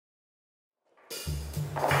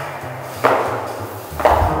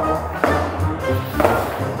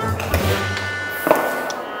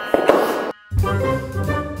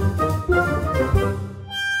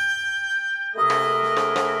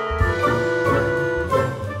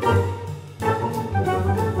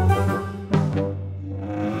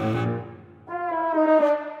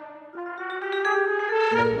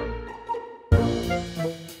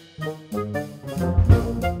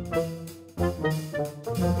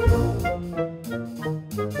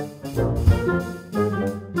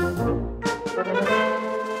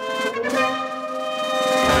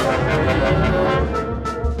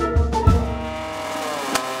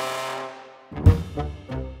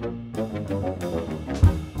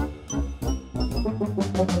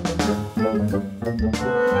Cześć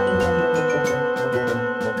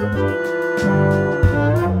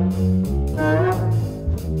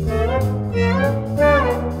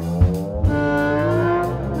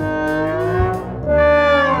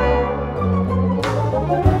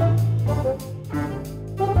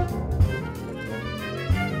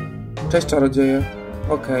czarodzieje,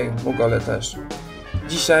 Mugole też.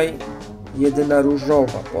 Dzisiaj jedyna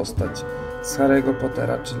różowa postać z Harry'ego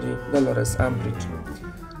Pottera, czyli Dolores UMBRIDGE.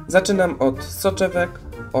 Zaczynam od soczewek,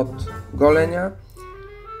 od golenia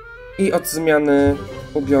i od zmiany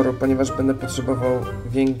ubioru, ponieważ będę potrzebował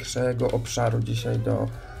większego obszaru dzisiaj do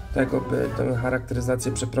tego, by tę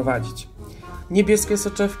charakteryzację przeprowadzić. Niebieskie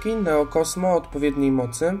soczewki Neo Cosmo o odpowiedniej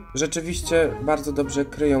mocy rzeczywiście bardzo dobrze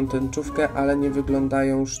kryją tęczówkę, ale nie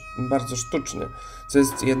wyglądają bardzo sztucznie, co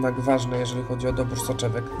jest jednak ważne, jeżeli chodzi o dobór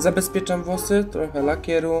soczewek. Zabezpieczam włosy, trochę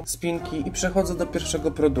lakieru, spinki i przechodzę do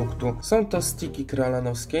pierwszego produktu. Są to sticki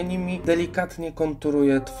kryolanowskie, nimi delikatnie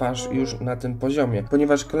konturuję twarz już na tym poziomie,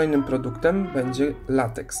 ponieważ kolejnym produktem będzie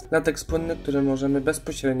latex. Latex płynny, który możemy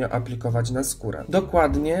bezpośrednio aplikować na skórę.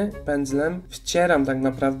 Dokładnie pędzlem wcieram tak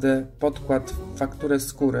naprawdę podkład w fakturę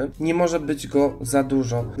skóry. Nie może być go za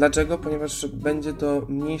dużo. Dlaczego? Ponieważ będzie to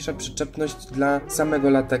mniejsza przyczepność dla samego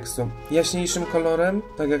lateksu. Jaśniejszym kolorem,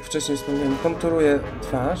 tak jak wcześniej wspomniałem, konturuję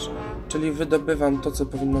twarz, czyli wydobywam to, co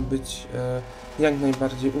powinno być jak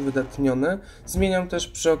najbardziej uwydatnione. Zmieniam też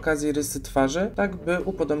przy okazji rysy twarzy, tak by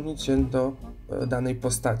upodobnić się do danej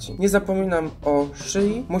postaci. Nie zapominam o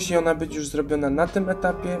szyi, musi ona być już zrobiona na tym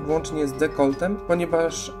etapie, włącznie z dekoltem,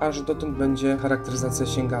 ponieważ aż dotąd będzie charakteryzacja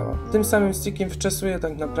sięgała. Tym samym stickiem wczesuję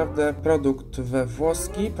tak naprawdę produkt we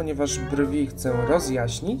włoski, ponieważ brwi chcę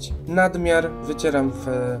rozjaśnić. Nadmiar wycieram w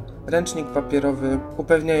ręcznik papierowy,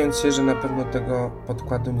 upewniając się, że na pewno tego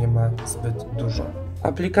podkładu nie ma zbyt dużo.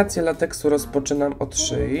 Aplikację lateksu rozpoczynam od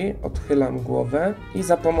szyi, odchylam głowę i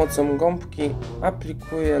za pomocą gąbki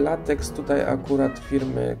aplikuję lateks, tutaj akurat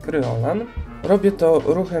firmy KRYOLAN. Robię to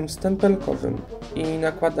ruchem stempelkowym i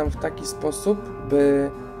nakładam w taki sposób,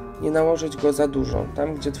 by nie nałożyć go za dużo.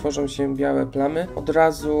 Tam, gdzie tworzą się białe plamy, od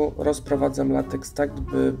razu rozprowadzam lateks tak,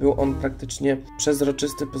 by był on praktycznie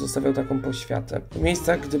przezroczysty, pozostawiał taką poświatę. W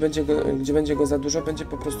miejscach, gdzie będzie go za dużo, będzie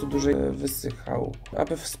po prostu dłużej wysychał.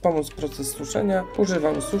 Aby wspomóc proces suszenia,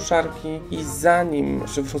 używam suszarki i zanim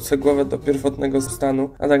przywrócę głowę do pierwotnego stanu,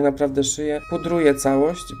 a tak naprawdę szyję, pudruję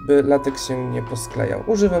całość, by lateks się nie posklejał.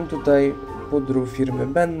 Używam tutaj pudru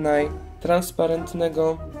firmy Nye,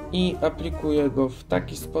 transparentnego i aplikuję go w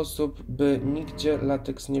taki sposób, by nigdzie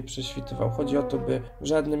lateks nie prześwitywał. Chodzi o to, by w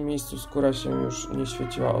żadnym miejscu skóra się już nie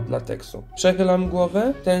świeciła od lateksu. Przechylam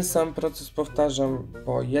głowę, ten sam proces powtarzam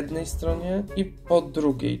po jednej stronie i po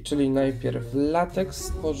drugiej, czyli najpierw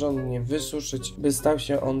lateks porządnie wysuszyć, by stał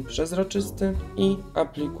się on przezroczysty i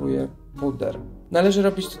aplikuję puder. Należy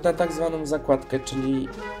robić to na tak zwaną zakładkę, czyli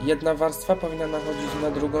jedna warstwa powinna nachodzić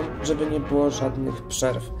na drugą, żeby nie było żadnych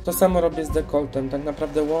przerw. To samo robię z dekoltem, tak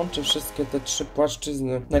naprawdę łączę wszystkie te trzy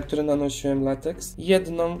płaszczyzny, na które nanosiłem lateks,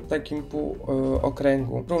 jedną w takim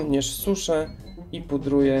półokręgu. Również suszę i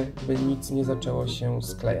pudruję, by nic nie zaczęło się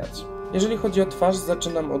sklejać. Jeżeli chodzi o twarz,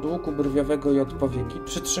 zaczynam od łuku brwiowego i od powieki.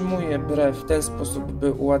 Przytrzymuję brew w ten sposób,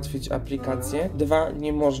 by ułatwić aplikację.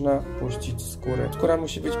 Nie można puścić skóry. Skóra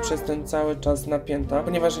musi być przez ten cały czas napięta,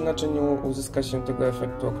 ponieważ inaczej nie uzyska się tego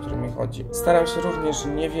efektu, o który mi chodzi. Staram się również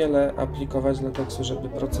niewiele aplikować lateksu, żeby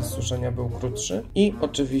proces suszenia był krótszy i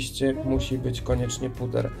oczywiście musi być koniecznie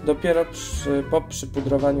puder. Dopiero po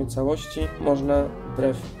przypudrowaniu całości można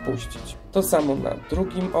brew puścić. To samo na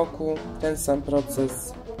drugim oku, ten sam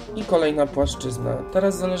proces i kolejna płaszczyzna.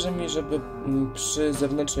 Teraz zależy mi, żeby przy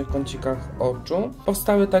zewnętrznych kącikach oczu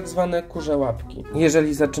powstały tak zwane kurze łapki.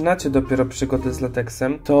 Jeżeli zaczynacie dopiero przygodę z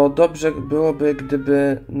lateksem, to dobrze byłoby,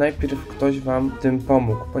 gdyby najpierw ktoś Wam tym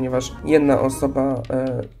pomógł, ponieważ jedna osoba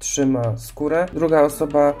trzyma skórę, druga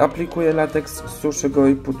osoba aplikuje lateks, suszy go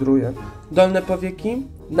i pudruje. Dolne powieki.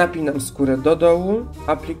 Napinam skórę do dołu,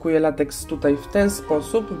 aplikuję lateks tutaj w ten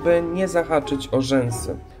sposób, by nie zahaczyć o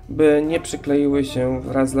rzęsy, by nie przykleiły się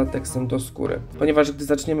wraz z lateksem do skóry, ponieważ gdy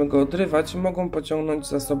zaczniemy go odrywać, mogą pociągnąć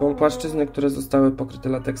za sobą płaszczyzny, które zostały pokryte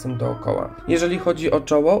lateksem dookoła. Jeżeli chodzi o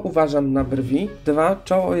czoło, uważam na brwi.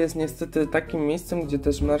 Czoło jest niestety takim miejscem, gdzie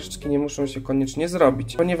też marszczki nie muszą się koniecznie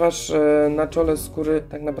zrobić, ponieważ na czole skóry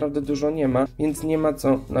tak naprawdę dużo nie ma, więc nie ma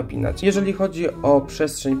co napinać. Jeżeli chodzi o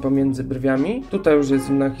przestrzeń pomiędzy brwiami, tutaj już jest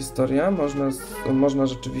inna historia, można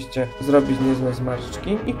rzeczywiście zrobić niezłe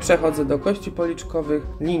zmarszczki i przechodzę do kości policzkowych,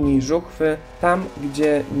 linii linii żuchwy, tam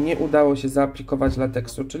gdzie nie udało się zaaplikować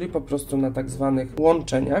lateksu, czyli po prostu na tak zwanych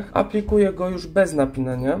łączeniach, aplikuję go już bez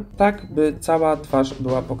napinania, tak by cała twarz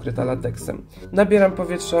była pokryta lateksem. Nabieram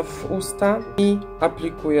powietrza w usta i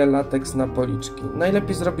aplikuję lateks na policzki.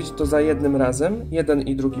 Najlepiej zrobić to za jednym razem, jeden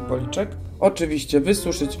i drugi policzek. Oczywiście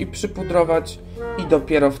wysuszyć i przypudrować i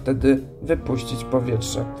dopiero wtedy wypuścić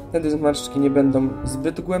powietrze. Wtedy zmarszczki nie będą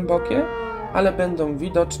zbyt głębokie, ale będą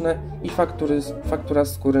widoczne i faktura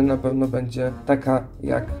skóry na pewno będzie taka,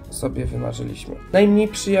 jak sobie wymarzyliśmy. Najmniej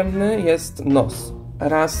przyjemny jest nos.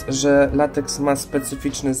 Raz, że lateks ma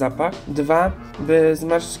specyficzny zapach. Dwa, by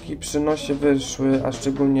zmarszczki przy nosie wyszły, a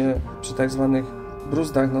szczególnie przy tak zwanych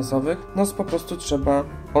bruzdach nosowych, nos po prostu trzeba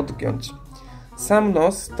odgiąć. Sam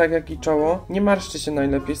nos, tak jak i czoło, nie marszczy się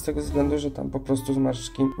najlepiej z tego względu, że tam po prostu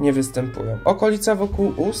zmarszczki nie występują. Okolica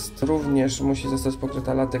wokół ust również musi zostać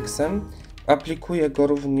pokryta lateksem. Aplikuję go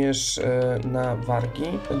również na wargi.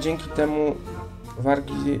 Dzięki temu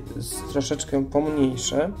wargi troszeczkę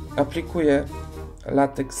pomniejsze. Aplikuję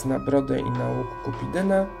lateks na brodę i na łuk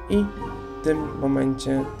kupidyna i w tym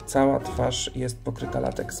momencie cała twarz jest pokryta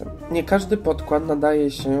lateksem. Nie każdy podkład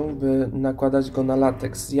nadaje się, by nakładać go na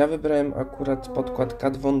lateks. Ja wybrałem akurat podkład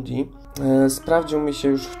Kat Von D. Sprawdził mi się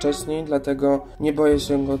już wcześniej, dlatego nie boję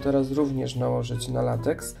się go teraz również nałożyć na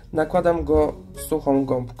lateks. Nakładam go suchą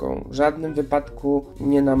gąbką, w żadnym wypadku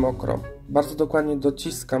nie na mokro. Bardzo dokładnie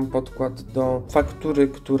dociskam podkład do faktury,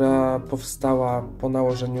 która powstała po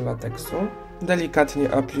nałożeniu lateksu.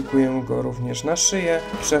 Delikatnie aplikuję go również na szyję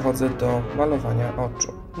i przechodzę do malowania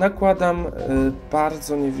oczu. Nakładam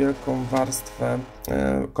bardzo niewielką warstwę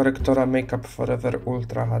korektora Make Up Forever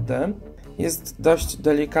Ultra HD. Jest dość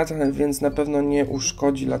delikatny, więc na pewno nie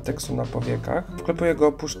uszkodzi lateksu na powiekach. Wklepuję go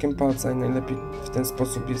opuszkiem palca i najlepiej w ten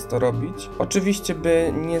sposób jest to robić. Oczywiście,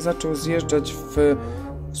 by nie zaczął zjeżdżać w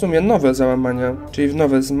sumie nowe załamania, czyli w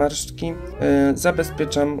nowe zmarszczki,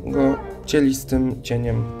 zabezpieczam go cielistym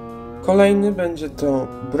cieniem. Kolejny będzie to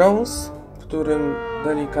brąz, w którym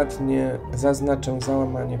delikatnie zaznaczę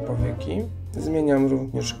załamanie powieki. Zmieniam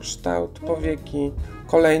również kształt powieki.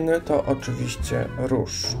 Kolejny to oczywiście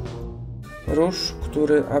róż. Róż,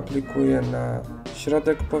 który aplikuję na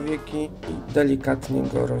środek powieki i delikatnie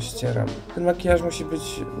go rozcieram. Ten makijaż musi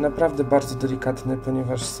być naprawdę bardzo delikatny,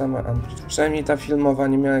 ponieważ sama Umbridge, przynajmniej ta filmowa,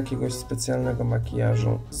 nie miała jakiegoś specjalnego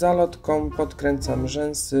makijażu. Zalotką podkręcam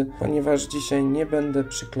rzęsy, ponieważ dzisiaj nie będę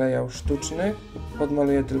przyklejał sztucznych,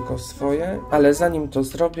 podmaluję tylko swoje, ale zanim to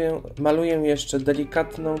zrobię, maluję jeszcze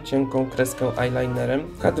delikatną, cienką kreskę eyelinerem.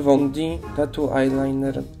 Kat Von D Tattoo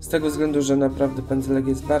Eyeliner. Z tego względu, że naprawdę pędzelek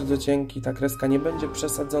jest bardzo cienki, ta kreska nie będzie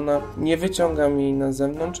przesadzona, nie wyciągam jej na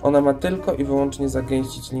zewnątrz, ona ma tylko i wyłącznie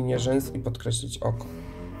zagęścić linię rzęs i podkreślić oko.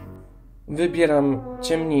 Wybieram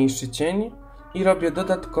ciemniejszy cień i robię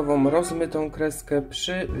dodatkową rozmytą kreskę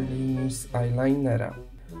przy linii z eyelinera.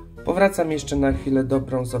 Powracam jeszcze na chwilę do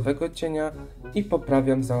brązowego cienia i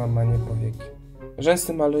poprawiam załamanie powieki.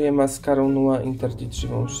 Rzęsy maluję maskarą Noir Interdit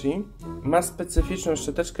Givenchy. Ma specyficzną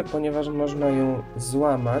szczoteczkę, ponieważ można ją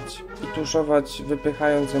złamać i tuszować,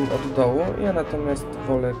 wypychając ją od dołu. Ja natomiast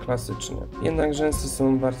wolę klasycznie. Jednak rzęsy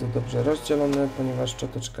są bardzo dobrze rozdzielone, ponieważ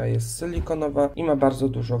szczoteczka jest silikonowa i ma bardzo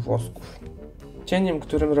dużo włosków. Cieniem,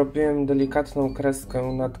 którym robiłem delikatną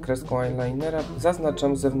kreskę nad kreską eyelinera,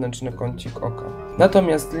 zaznaczam zewnętrzny kącik oka.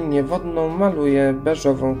 Natomiast linię wodną maluję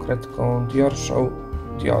beżową kredką Dior Show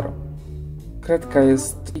Dior. Kredka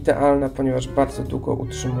jest idealna, ponieważ bardzo długo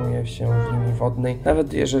utrzymuje się w linii wodnej,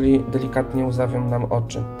 nawet jeżeli delikatnie łzawią nam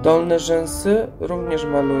oczy. Dolne rzęsy również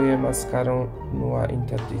maluję maskarą Noir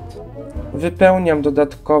Interdit. Wypełniam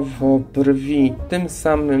dodatkowo brwi tym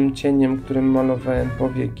samym cieniem, którym malowałem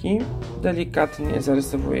powieki. Delikatnie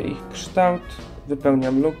zarysowuję ich kształt,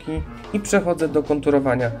 wypełniam luki i przechodzę do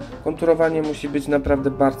konturowania. Konturowanie musi być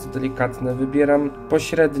naprawdę bardzo delikatne. Wybieram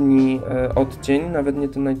pośredni odcień, nawet nie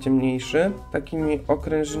ten najciemniejszy. Takimi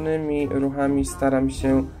okrężnymi ruchami staram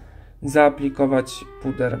się zaaplikować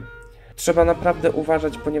puder. Trzeba naprawdę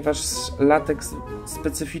uważać, ponieważ lateks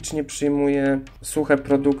specyficznie przyjmuje suche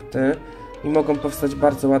produkty i mogą powstać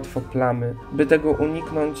bardzo łatwo plamy. By tego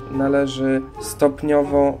uniknąć, należy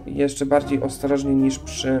stopniowo, jeszcze bardziej ostrożnie niż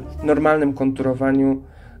przy normalnym konturowaniu,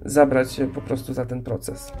 zabrać się po prostu za ten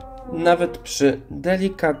proces. Nawet przy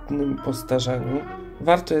delikatnym postarzaniu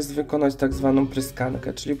warto jest wykonać tak zwaną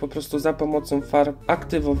pryskankę, czyli po prostu za pomocą farb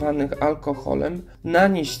aktywowanych alkoholem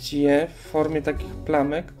nanieść je w formie takich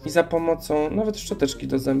plamek i za pomocą nawet szczoteczki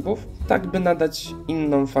do zębów, tak by nadać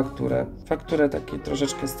inną fakturę takiej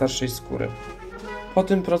troszeczkę starszej skóry. Po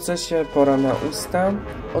tym procesie pora na usta.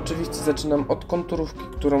 Oczywiście zaczynam od konturówki,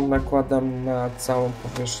 którą nakładam na całą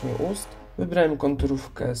powierzchnię ust. Wybrałem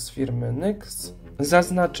konturówkę z firmy NYX.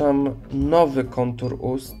 Zaznaczam nowy kontur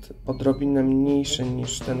ust, odrobinę mniejszy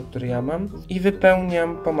niż ten, który ja mam, i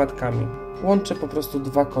wypełniam pomadkami. Łączę po prostu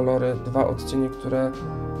dwa kolory, dwa odcienie, które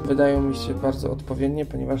wydają mi się bardzo odpowiednie,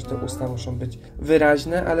 ponieważ te usta muszą być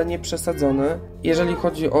wyraźne, ale nie przesadzone. Jeżeli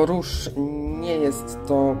chodzi o róż, nie jest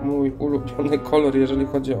to mój ulubiony kolor, jeżeli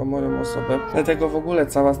chodzi o moją osobę. Dlatego w ogóle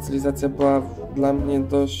cała stylizacja była dla mnie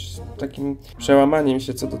dość takim przełamaniem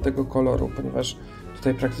się co do tego koloru, ponieważ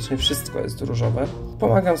tutaj praktycznie wszystko jest różowe.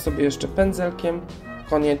 Pomagam sobie jeszcze pędzelkiem.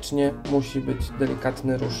 Koniecznie musi być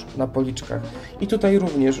delikatny róż na policzkach. I tutaj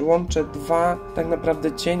również łączę dwa tak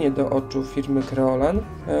naprawdę cienie do oczu firmy KRYOLAN.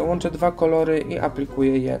 Łączę dwa kolory i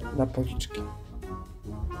aplikuję je na policzki.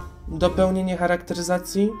 Dopełnienie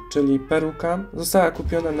charakteryzacji, czyli peruka, została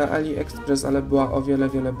kupiona na AliExpress, ale była o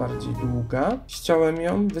wiele bardziej długa. Ściąłem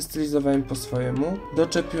ją, wystylizowałem po swojemu.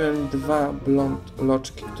 Doczepiłem dwa blond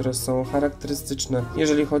loczki, które są charakterystyczne,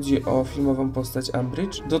 jeżeli chodzi o filmową postać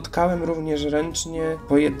UMBRIDGE. Dotkałem również ręcznie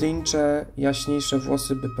pojedyncze, jaśniejsze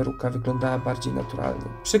włosy, by peruka wyglądała bardziej naturalnie.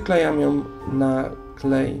 Przyklejam ją na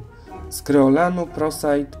klej z KRYOLANu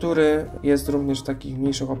ProSite, który jest również w takich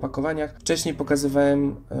mniejszych opakowaniach. Wcześniej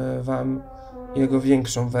pokazywałem Wam jego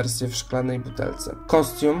większą wersję w szklanej butelce.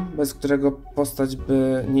 Kostium, bez którego postać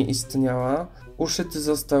by nie istniała, uszyty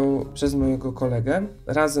został przez mojego kolegę.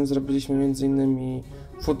 Razem zrobiliśmy m.in.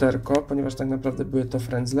 futerko, ponieważ tak naprawdę były to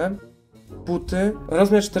frędzle. Buty.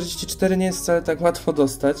 Rozmiar 44 nie jest wcale tak łatwo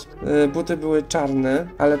dostać. Buty były czarne,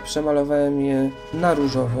 ale przemalowałem je na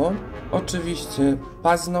różowo. Oczywiście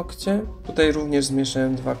paznokcie. Tutaj również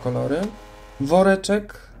zmieszałem dwa kolory.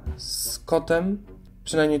 Woreczek z kotem.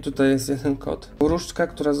 Przynajmniej tutaj jest jeden kot. Różdżka,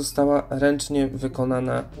 która została ręcznie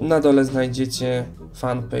wykonana. Na dole znajdziecie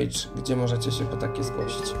fanpage, gdzie możecie się po takie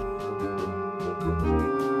zgłosić.